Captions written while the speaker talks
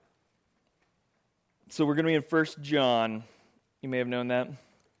So we're going to be in 1 John. You may have known that.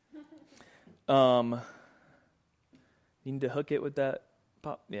 You need to hook it with that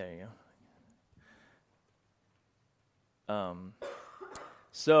pop. Yeah, there you go.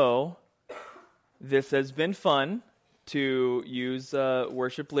 So this has been fun to use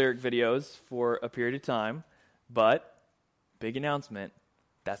worship lyric videos for a period of time, but big announcement,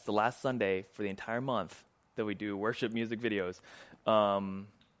 that's the last Sunday for the entire month that we do worship music videos.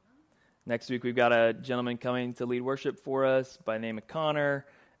 Next week we've got a gentleman coming to lead worship for us by the name of Connor.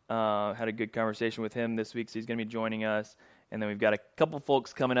 Had a good conversation with him this week, so he's going to be joining us. And then we've got a couple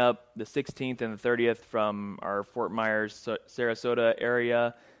folks coming up the 16th and the 30th from our Fort Myers, Sarasota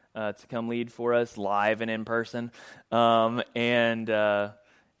area to come lead for us live and in person. And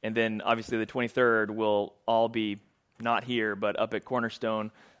then obviously the 23rd we'll all be not here, but up at Cornerstone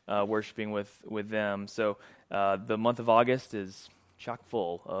worshiping with them. So the month of August is chock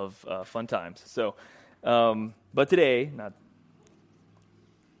full of fun times. So, but today, not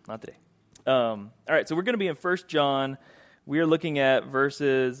today. All right, so we're going to be in 1 John. We are looking at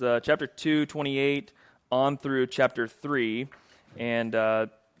verses chapter 2, 28 on through chapter 3. And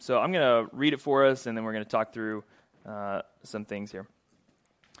so I'm going to read it for us, and then we're going to talk through some things here.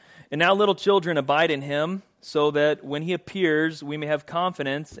 And now, little children, abide in him, so that when he appears, we may have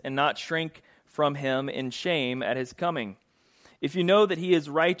confidence and not shrink from him in shame at his coming. If you know that he is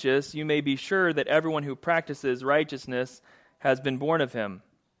righteous, you may be sure that everyone who practices righteousness has been born of him.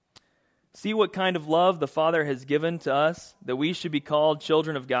 See what kind of love the Father has given to us, that we should be called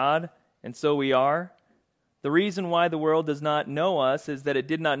children of God, and so we are. The reason why the world does not know us is that it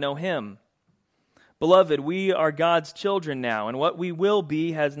did not know him. Beloved, we are God's children now, and what we will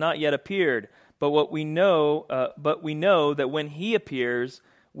be has not yet appeared. But we know that when he appears,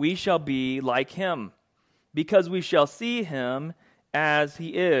 we shall be like him, because we shall see him as he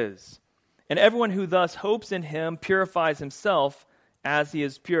is. And everyone who thus hopes in him purifies himself as he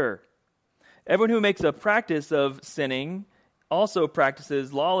is pure. Everyone who makes a practice of sinning also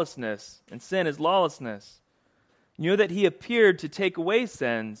practices lawlessness, and sin is lawlessness. You know that he appeared to take away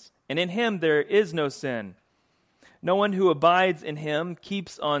sins, and in him there is no sin. No one who abides in him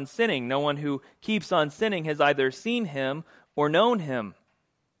keeps on sinning. No one who keeps on sinning has either seen him or known him.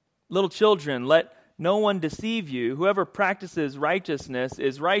 Little children, let no one deceive you. Whoever practices righteousness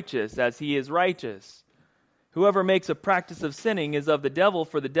is righteous as he is righteous. Whoever makes a practice of sinning is of the devil,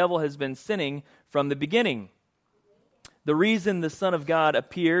 for the devil has been sinning from the beginning. The reason the Son of God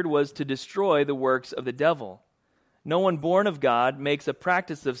appeared was to destroy the works of the devil. No one born of God makes a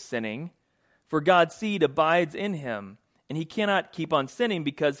practice of sinning, for God's seed abides in him, and he cannot keep on sinning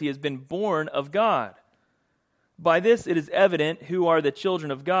because he has been born of God. By this it is evident who are the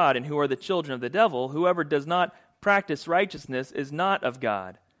children of God and who are the children of the devil. Whoever does not practice righteousness is not of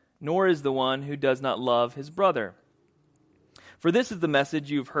God, nor is the one who does not love his brother. For this is the message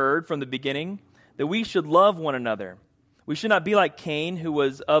you've heard from the beginning, that we should love one another. We should not be like Cain, who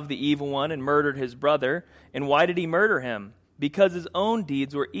was of the evil one and murdered his brother. And why did he murder him? Because his own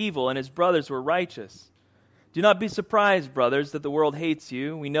deeds were evil and his brothers were righteous. Do not be surprised, brothers, that the world hates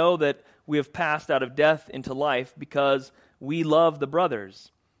you. We know that we have passed out of death into life because we love the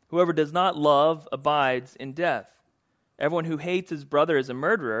brothers. Whoever does not love abides in death. Everyone who hates his brother is a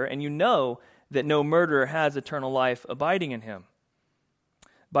murderer, and you know that no murderer has eternal life abiding in him.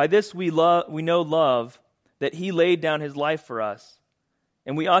 By this we know love, that he laid down his life for us,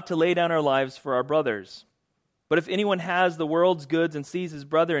 and we ought to lay down our lives for our brothers. But if anyone has the world's goods and sees his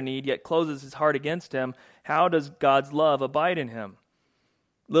brother in need, yet closes his heart against him, how does God's love abide in him?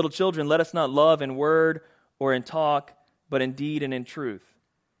 Little children, let us not love in word or in talk, but in deed and in truth.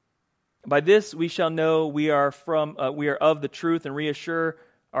 By this we shall know we are of the truth, and reassure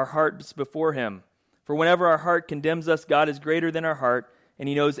our hearts before him. For whenever our heart condemns us, God is greater than our heart, and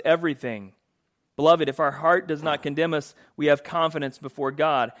he knows everything. Beloved, if our heart does not condemn us, we have confidence before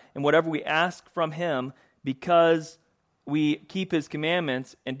God, and whatever we ask from him, because we keep his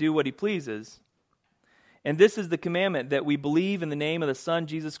commandments and do what he pleases. And this is the commandment, that we believe in the name of the Son,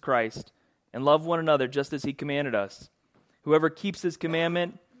 Jesus Christ, and love one another just as he commanded us. Whoever keeps his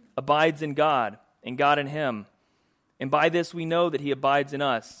commandment abides in God, and God in him. And by this we know that he abides in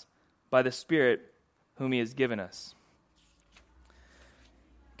us, by the Spirit whom he has given us.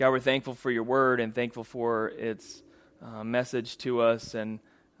 God, we're thankful for your word and thankful for its message to us. And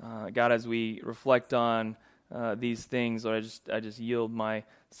God, as we reflect on these things, Lord, I just yield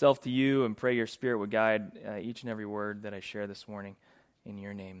myself to you and pray your Spirit would guide each and every word that I share this morning. In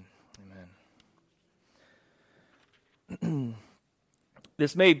your name, amen.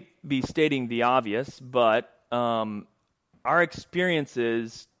 This may be stating the obvious, but our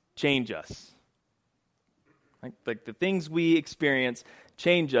experiences change us. Like the things we experience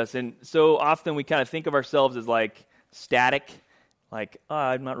change us. And so often we kind of think of ourselves as like static, like,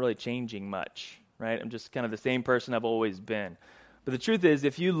 I'm not really changing much, right? I'm just kind of the same person I've always been. But the truth is,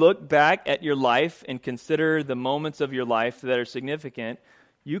 if you look back at your life and consider the moments of your life that are significant,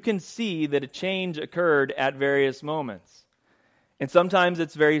 you can see that a change occurred at various moments. And sometimes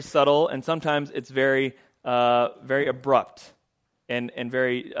it's very subtle, and sometimes it's very abrupt and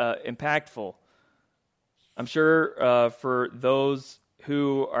very impactful. I'm sure for those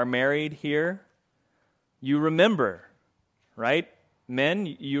who are married here, you remember, right? Men,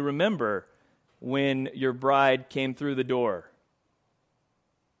 you remember when your bride came through the door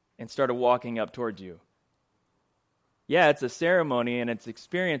and started walking up towards you. Yeah, it's a ceremony and it's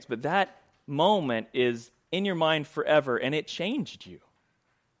experience, but that moment is in your mind forever, and it changed you.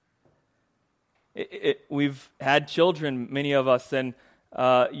 We've had children, many of us, and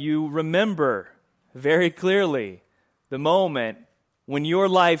you remember very clearly the moment when your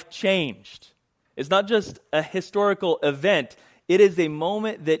life changed. It's not just a historical event. It is a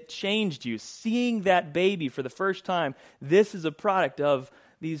moment that changed you. Seeing that baby for the first time, this is a product of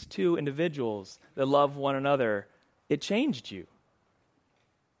these two individuals that love one another. It changed you.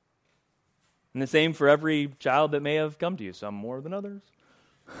 And the same for every child that may have come to you, some more than others.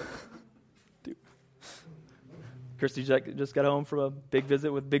 Christy just got home from a big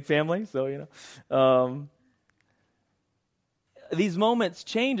visit with big family, so, these moments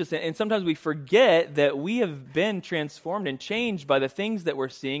change us, and sometimes we forget that we have been transformed and changed by the things that we're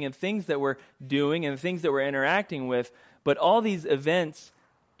seeing and things that we're doing and things that we're interacting with, but all these events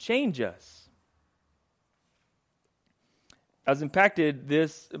change us. I was impacted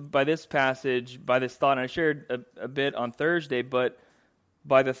by this passage, by this thought, and I shared a bit on Thursday, but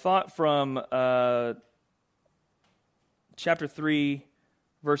by the thought from chapter 3,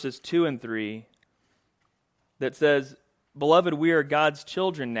 verses 2 and 3, that says, "Beloved, we are God's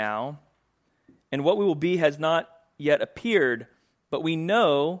children now, and what we will be has not yet appeared, but we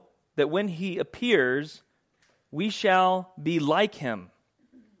know that when he appears, we shall be like him,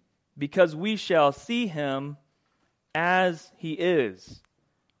 because we shall see him as he is.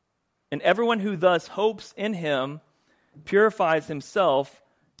 And everyone who thus hopes in him purifies himself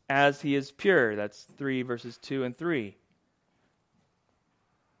as he is pure." That's 3 verses 2 and 3.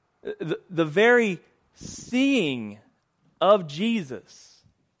 The very seeing of Jesus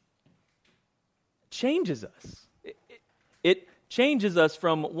changes us. It changes us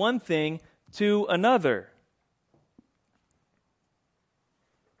from one thing to another.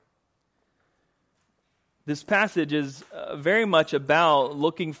 This passage is very much about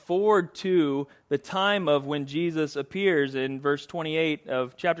looking forward to the time of when Jesus appears in verse 28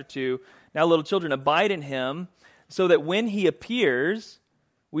 of chapter 2. "Now, little children, abide in him, so that when he appears,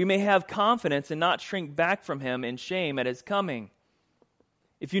 we may have confidence and not shrink back from him in shame at his coming.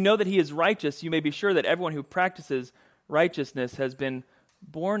 If you know that he is righteous, you may be sure that everyone who practices righteousness has been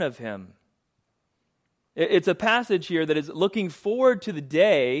born of him." It's a passage here that is looking forward to the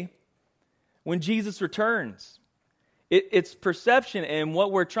day when Jesus returns. Its perception and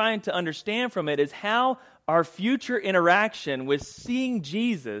what we're trying to understand from it is how our future interaction with seeing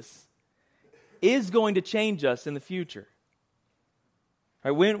Jesus is going to change us in the future. Right,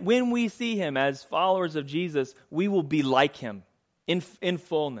 when we see him as followers of Jesus, we will be like him in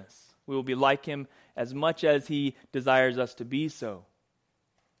fullness. We will be like him as much as he desires us to be so.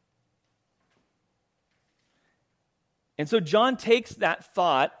 And so John takes that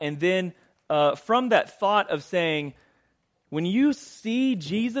thought, and then from that thought of saying, when you see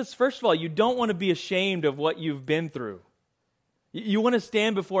Jesus, first of all, you don't want to be ashamed of what you've been through. You want to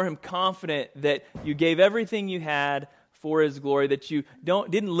stand before him confident that you gave everything you had for his glory, that you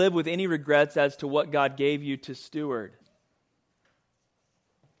didn't live with any regrets as to what God gave you to steward.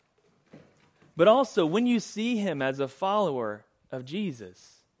 But also, when you see him as a follower of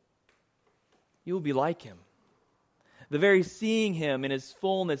Jesus, you will be like him. The very seeing him in his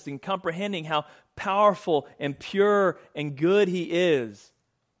fullness and comprehending how powerful and pure and good he is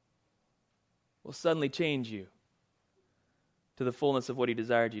will suddenly change you to the fullness of what he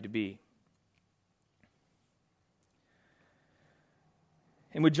desired you to be.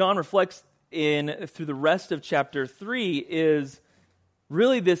 And what John reflects in through the rest of chapter 3 is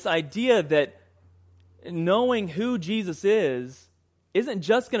really this idea that knowing who Jesus is isn't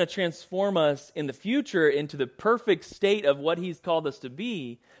just going to transform us in the future into the perfect state of what he's called us to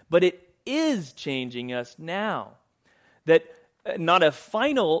be, but it is changing us now. That not a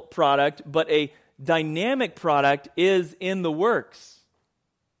final product, but a dynamic product is in the works.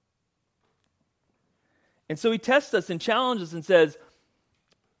 And so he tests us and challenges us and says,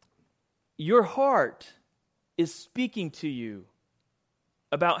 your heart is speaking to you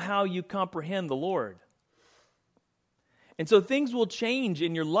about how you comprehend the Lord. And so things will change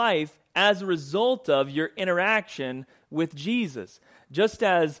in your life as a result of your interaction with Jesus. Just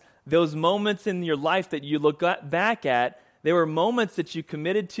as those moments in your life that you look back at, they were moments that you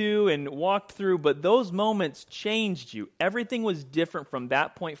committed to and walked through, but those moments changed you. Everything was different from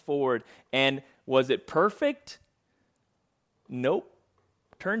that point forward. And was it perfect? Nope.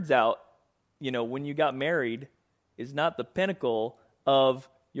 Turns out, when you got married is not the pinnacle of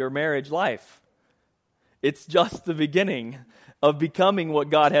your marriage life. It's just the beginning of becoming what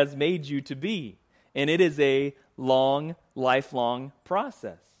God has made you to be. And it is a long, lifelong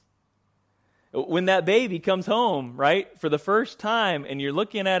process. When that baby comes home, right, for the first time, and you're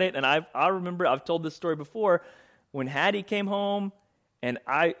looking at it, and I remember, I've told this story before, when Hattie came home, and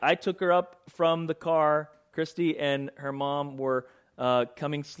I took her up from the car, Christy and her mom were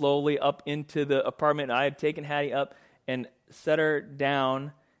coming slowly up into the apartment, and I had taken Hattie up and set her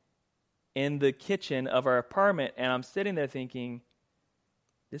down in the kitchen of our apartment, and I'm sitting there thinking,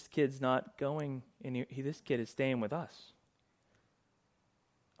 this kid's not going, this kid is staying with us.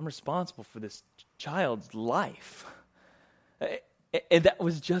 I'm responsible for this child's life. And that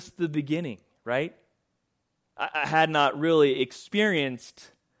was just the beginning, right? I had not really experienced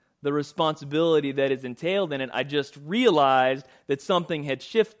the responsibility that is entailed in it. I just realized that something had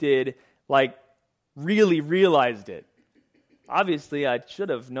shifted, really realized it. Obviously, I should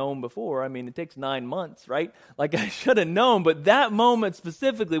have known before. It takes 9 months, right? I should have known, but that moment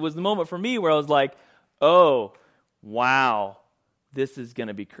specifically was the moment for me where I was like, oh, wow. This is going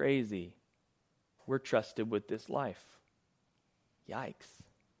to be crazy. We're trusted with this life. Yikes.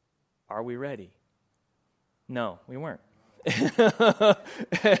 Are we ready? No, we weren't.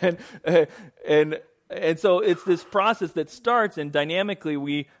 and so it's this process that starts, and dynamically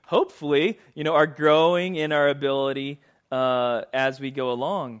we hopefully, are growing in our ability as we go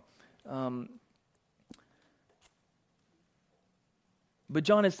along. But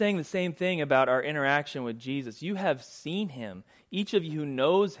John is saying the same thing about our interaction with Jesus. You have seen him. Each of you who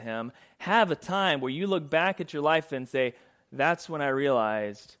knows him have a time where you look back at your life and say, that's when I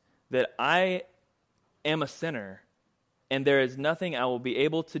realized that I am a sinner and there is nothing I will be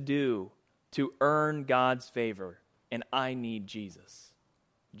able to do to earn God's favor, and I need Jesus.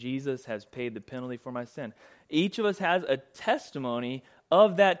 Jesus has paid the penalty for my sin. Each of us has a testimony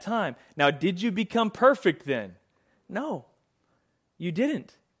of that time. Now, did you become perfect then? No. You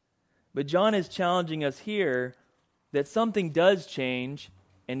didn't. But John is challenging us here that something does change,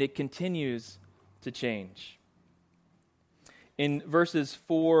 and it continues to change. In verses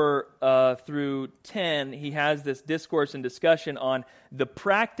 4 through 10, he has this discourse and discussion on the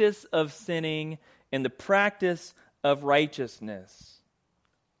practice of sinning and the practice of righteousness.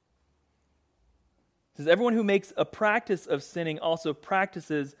 It says, everyone who makes a practice of sinning also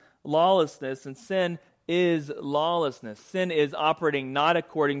practices lawlessness, and sin is lawlessness. Sin is operating not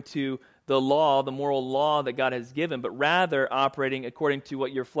according to the law, the moral law that God has given, but rather operating according to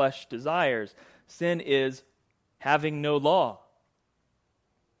what your flesh desires. Sin is having no law.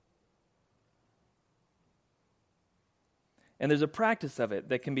 And there's a practice of it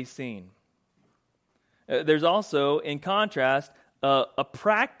that can be seen. There's also, in contrast, a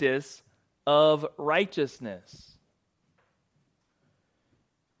practice of righteousness.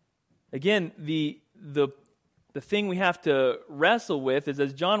 Again, the thing we have to wrestle with is,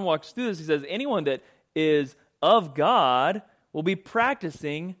 as John walks through this, he says, anyone that is of God will be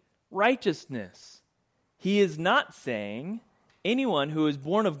practicing righteousness. He is not saying anyone who is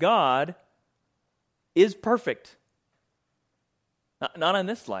born of God is perfect. Not in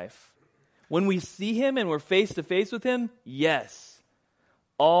this life. When we see him and we're face to face with him, yes,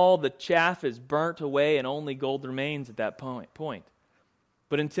 all the chaff is burnt away and only gold remains at that point.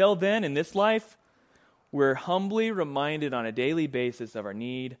 But until then, in this life, we're humbly reminded on a daily basis of our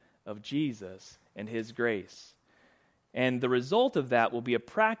need of Jesus and his grace. And the result of that will be a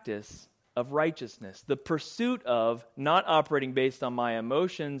practice of righteousness, the pursuit of not operating based on my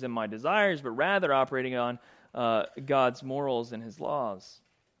emotions and my desires, but rather operating on God's morals and his laws,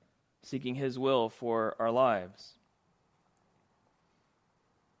 seeking his will for our lives.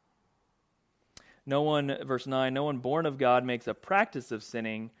 Verse 9, no one born of God makes a practice of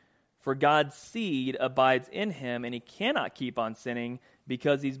sinning, for God's seed abides in him, and he cannot keep on sinning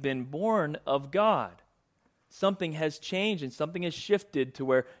because he's been born of God. Something has changed and something has shifted to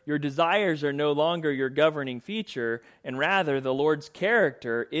where your desires are no longer your governing feature, and rather the Lord's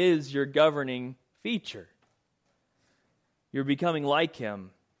character is your governing feature. You're becoming like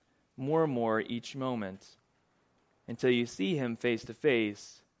him more and more each moment until you see him face to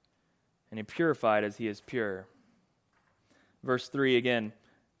face and he purified as he is pure. Verse 3 again,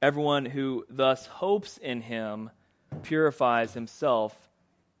 everyone who thus hopes in him purifies himself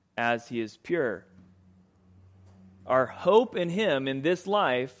as he is pure. Our hope in him in this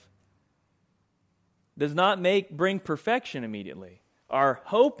life does not bring perfection immediately. Our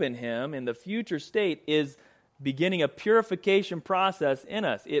hope in him in the future state is beginning a purification process in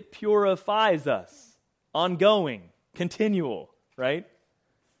us. It purifies us, ongoing, continual, right?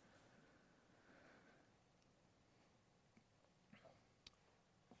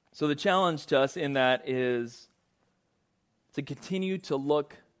 So the challenge to us in that is to continue to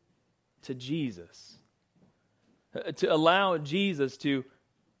look to Jesus, to allow Jesus to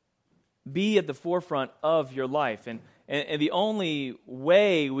be at the forefront of your life. And the only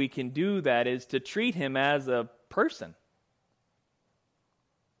way we can do that is to treat him as a person.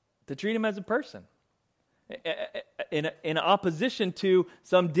 To treat him as a person. In opposition to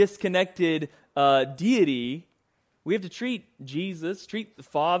some disconnected deity, we have to treat Jesus, treat the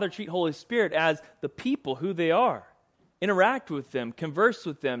Father, treat Holy Spirit as the people who they are. Interact with them, converse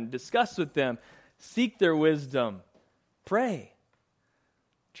with them, discuss with them, seek their wisdom, pray.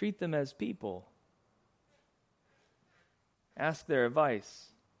 Treat them as people. Ask their advice.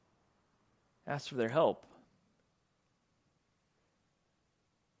 Ask for their help.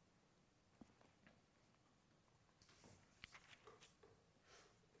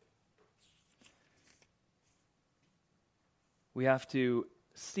 We have to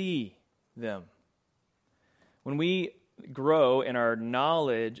see them. When we grow in our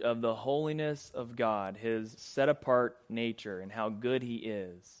knowledge of the holiness of God, his set-apart nature, and how good he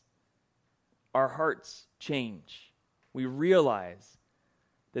is, our hearts change. We realize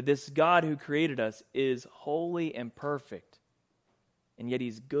that this God who created us is holy and perfect, and yet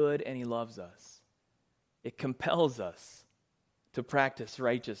he's good and he loves us. It compels us to practice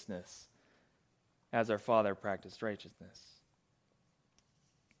righteousness as our Father practiced righteousness.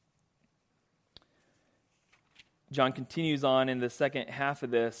 John continues on in the second half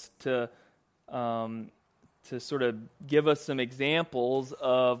of this to sort of give us some examples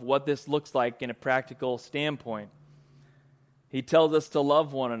of what this looks like in a practical standpoint. He tells us to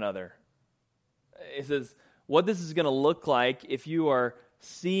love one another. He says, what this is going to look like if you are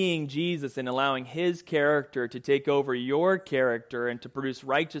seeing Jesus and allowing his character to take over your character and to produce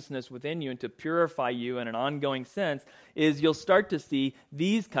righteousness within you and to purify you in an ongoing sense, is you'll start to see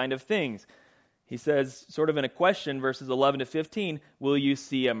these kind of things. He says, sort of in a question, verses 11 to 15, will you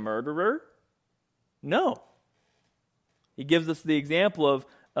see a murderer? No. He gives us the example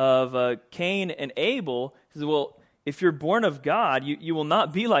of Cain and Abel. He says, well, if you're born of God, you will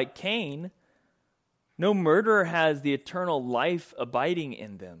not be like Cain. No murderer has the eternal life abiding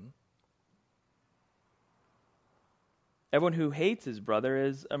in them. Everyone who hates his brother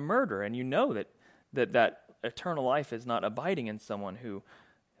is a murderer, and you know that eternal life is not abiding in someone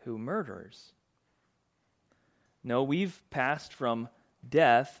who murders. No, we've passed from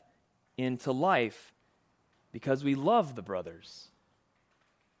death into life because we love the brothers.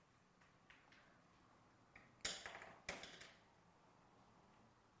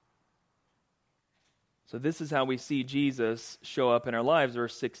 So this is how we see Jesus show up in our lives,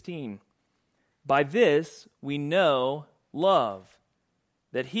 verse 16. By this we know love,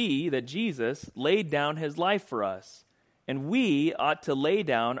 that Jesus, laid down his life for us, and we ought to lay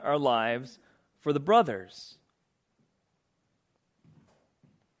down our lives for the brothers.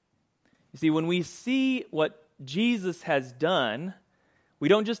 You see, when we see what Jesus has done, we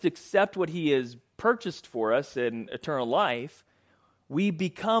don't just accept what he has purchased for us in eternal life. We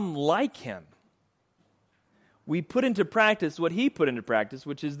become like him. We put into practice what he put into practice,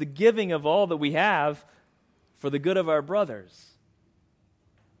 which is the giving of all that we have for the good of our brothers.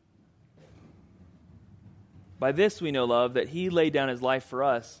 By this we know love, that he laid down his life for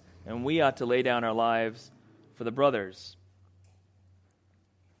us, and we ought to lay down our lives for the brothers.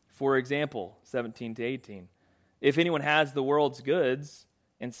 For example, 17 to 18. If anyone has the world's goods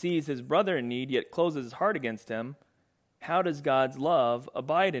and sees his brother in need, yet closes his heart against him, how does God's love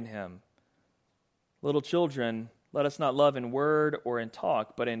abide in him? Little children, let us not love in word or in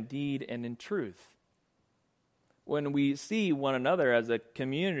talk, but in deed and in truth. When we see one another as a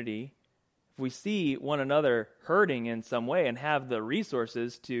community, if we see one another hurting in some way and have the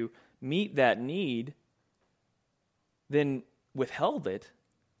resources to meet that need, then withheld it,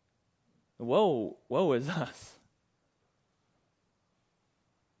 woe is us.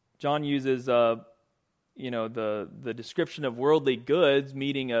 John uses the description of worldly goods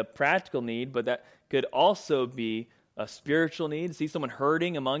meeting a practical need, but that could also be a spiritual need. See someone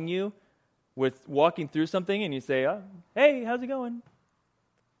hurting among you with walking through something and you say, hey, how's it going?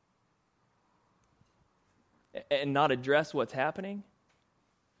 and not address what's happening?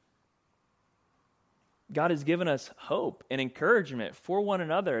 God has given us hope and encouragement for one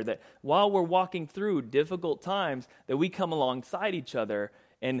another, that while we're walking through difficult times, that we come alongside each other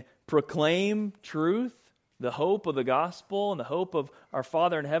and proclaim truth, the hope of the gospel and the hope of our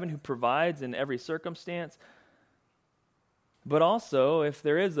Father in heaven who provides in every circumstance. But also, if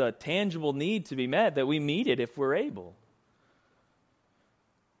there is a tangible need to be met, that we meet it if we're able.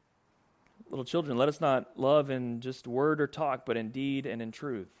 Little children, let us not love in just word or talk, but in deed and in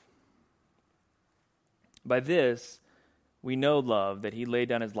truth. By this, we know love, that he laid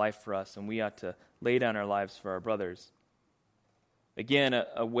down his life for us, and we ought to lay down our lives for our brothers. Again,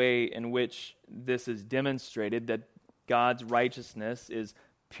 a way in which this is demonstrated, that God's righteousness is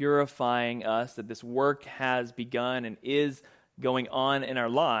purifying us, that this work has begun and is going on in our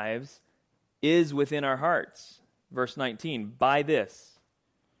lives, is within our hearts. Verse 19, by this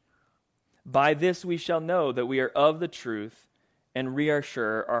we shall know that we are of the truth, and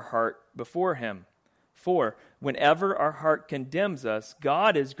reassure our heart before him. For whenever our heart condemns us,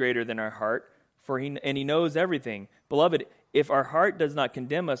 God is greater than our heart, and he knows everything. Beloved, if our heart does not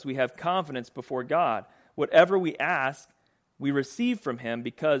condemn us, we have confidence before God. Whatever we ask, we receive from him,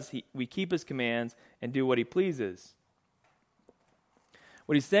 because we keep his commands and do what he pleases.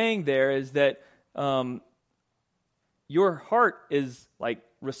 What he's saying there is that your heart is like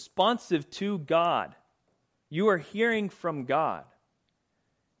responsive to God. You are hearing from God.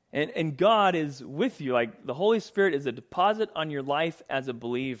 And God is with you. Like the Holy Spirit is a deposit on your life as a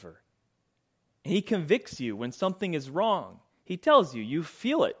believer. He convicts you when something is wrong. He tells you, you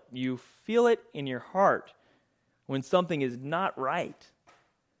feel it. You feel it in your heart when something is not right.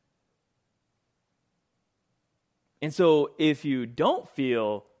 And so if you don't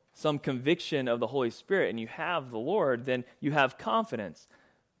feel some conviction of the Holy Spirit and you have the Lord, then you have confidence.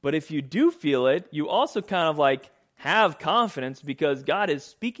 But if you do feel it, you also kind of like have confidence because God is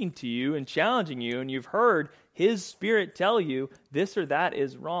speaking to you and challenging you, and you've heard his Spirit tell you this or that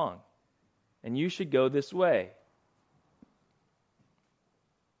is wrong, and you should go this way.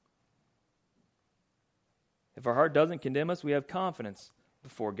 If our heart doesn't condemn us, we have confidence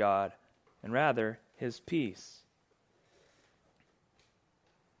before God, and rather his peace.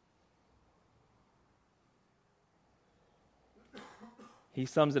 He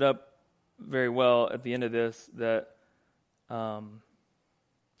sums it up very well at the end of this, that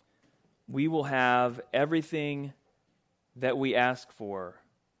we will have everything that we ask for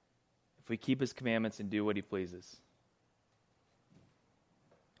if we keep his commandments and do what he pleases.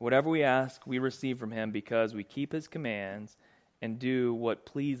 Whatever we ask, we receive from him because we keep his commands and do what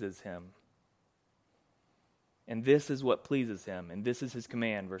pleases him. And this is what pleases him, and this is his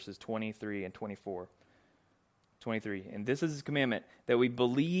command, verses 23 and 24. 23, and this is his commandment, that we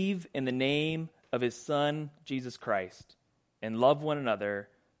believe in the name of his Son, Jesus Christ, and love one another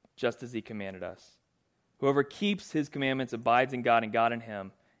just as he commanded us. Whoever keeps his commandments abides in God and God in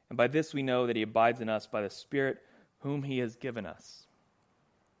him, and by this we know that he abides in us by the Spirit whom he has given us.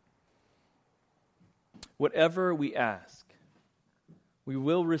 Whatever we ask, we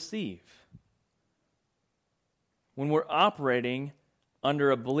will receive. When we're operating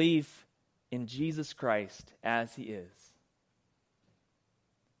under a belief in Jesus Christ as he is.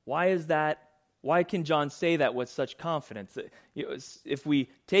 Why is that? Why can John say that with such confidence? If we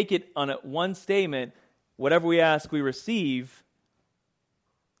take it on one statement, whatever we ask, we receive,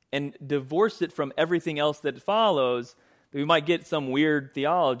 and divorce it from everything else that follows, we might get some weird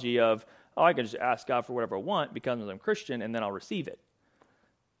theology of, oh, I can just ask God for whatever I want because I'm a Christian and then I'll receive it.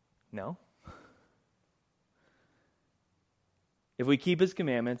 No. If we keep his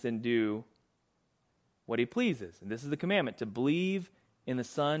commandments and do what he pleases, and this is the commandment, to believe in the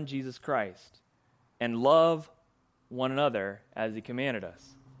Son, Jesus Christ, and love one another as he commanded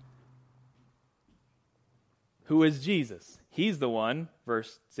us. Who is Jesus? He's the one,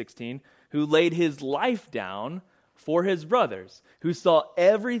 verse 16, who laid his life down for his brothers, who saw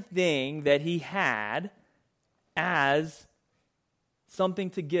everything that he had as something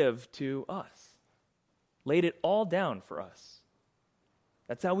to give to us. Laid it all down for us.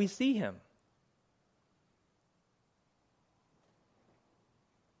 That's how we see him.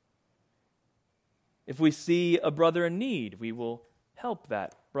 If we see a brother in need, we will help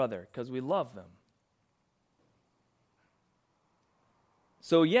that brother because we love them.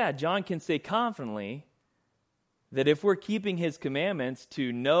 So yeah, John can say confidently that if we're keeping his commandments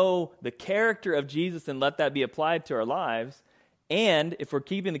to know the character of Jesus and let that be applied to our lives, and if we're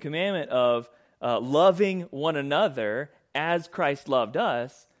keeping the commandment of loving one another as Christ loved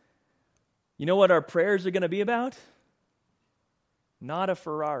us, you know what our prayers are going to be about? Not a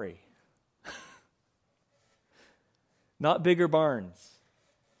Ferrari. not bigger barns.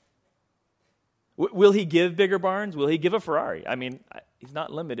 Will he give bigger barns? Will he give a Ferrari? I mean, he's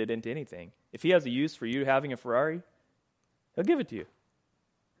not limited into anything. If he has a use for you having a Ferrari, he'll give it to you.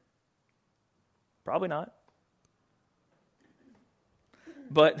 Probably not.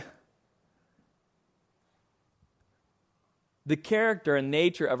 But the character and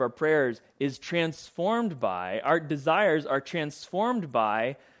nature of our prayers is transformed by, our desires are transformed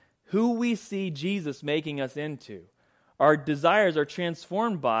by who we see Jesus making us into. Our desires are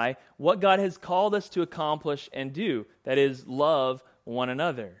transformed by what God has called us to accomplish and do, that is, love one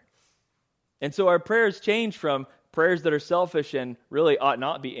another. And so our prayers change from prayers that are selfish and really ought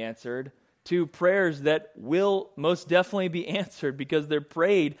not be answered to prayers that will most definitely be answered because they're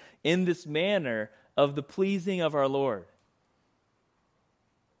prayed in this manner of the pleasing of our Lord.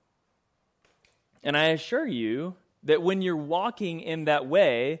 And I assure you that when you're walking in that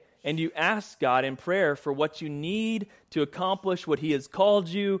way and you ask God in prayer for what you need to accomplish what He has called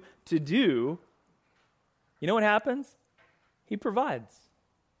you to do, you know what happens? He provides.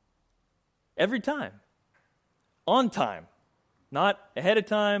 Every time. On time. Not ahead of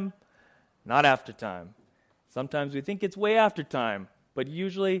time, not after time. Sometimes we think it's way after time, but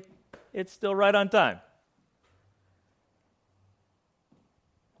usually it's still right on time.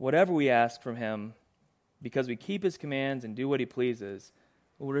 Whatever we ask from Him, because we keep His commands and do what He pleases,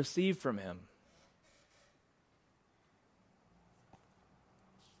 we'll receive from Him.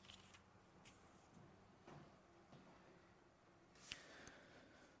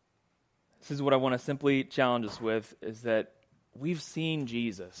 This is what I want to simply challenge us with, is that we've seen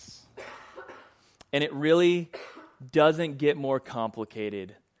Jesus. And it really doesn't get more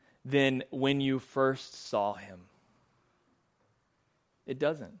complicated than when you first saw Him. It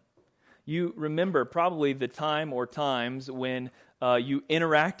doesn't. You remember probably the time or times when you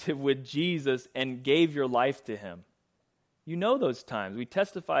interacted with Jesus and gave your life to Him. You know those times. We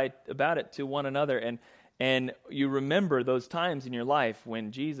testify about it to one another, and you remember those times in your life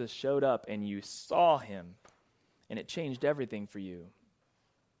when Jesus showed up and you saw Him, and it changed everything for you.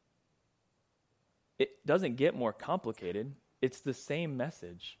 It doesn't get more complicated. It's the same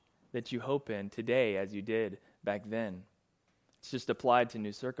message that you hope in today as you did back then. It's just applied to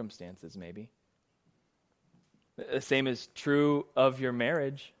new circumstances, maybe. The same is true of your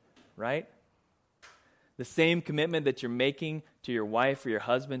marriage, right? The same commitment that you're making to your wife or your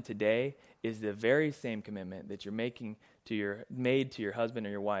husband today is the very same commitment that you're made to your husband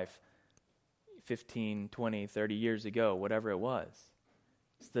or your wife 15, 20, 30 years ago, whatever it was.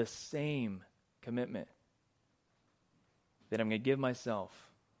 It's the same commitment that I'm going to give myself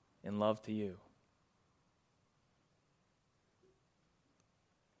in love to you.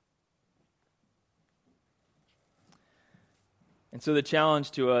 And so the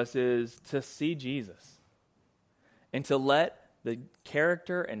challenge to us is to see Jesus and to let the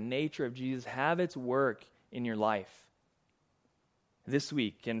character and nature of Jesus have its work in your life this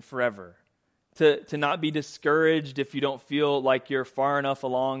week and forever. To not be discouraged if you don't feel like you're far enough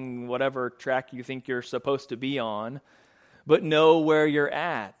along whatever track you think you're supposed to be on, but know where you're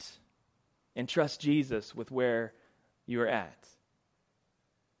at and trust Jesus with where you're at.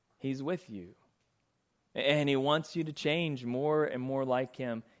 He's with you. And He wants you to change more and more like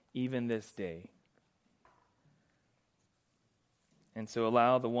Him even this day. And so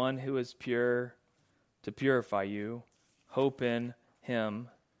allow the one who is pure to purify you. Hope in Him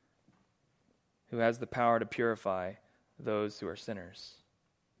who has the power to purify those who are sinners.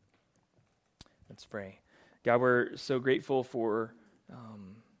 Let's pray. God, we're so grateful for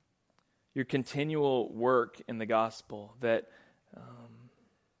your continual work in the gospel, that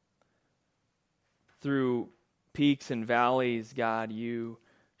through peaks and valleys, God, you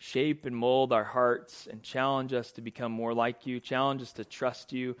shape and mold our hearts and challenge us to become more like you, challenge us to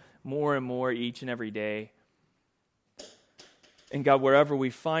trust you more and more each and every day. And God, wherever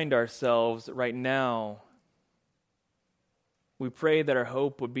we find ourselves right now, we pray that our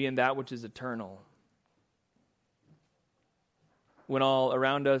hope would be in that which is eternal. When all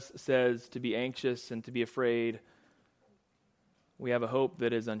around us says to be anxious and to be afraid, we have a hope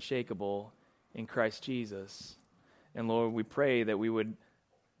that is unshakable in Christ Jesus. And Lord, we pray that we would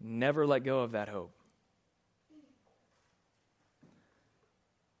never let go of that hope.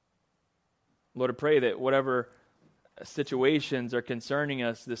 Lord, I pray that whatever situations are concerning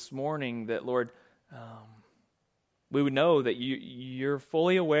us this morning, that, Lord, we would know that you're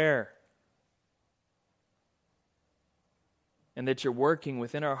fully aware and that you're working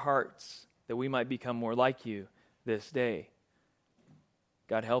within our hearts that we might become more like you this day.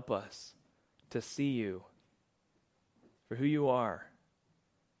 God, help us to see you for who you are.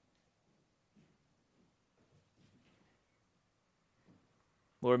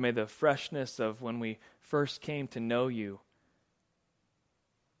 Lord, may the freshness of when we first came to know you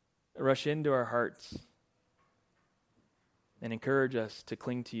rush into our hearts and encourage us to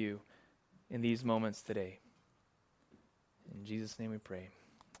cling to you in these moments today. In Jesus' name we pray.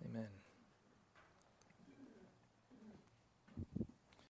 Amen.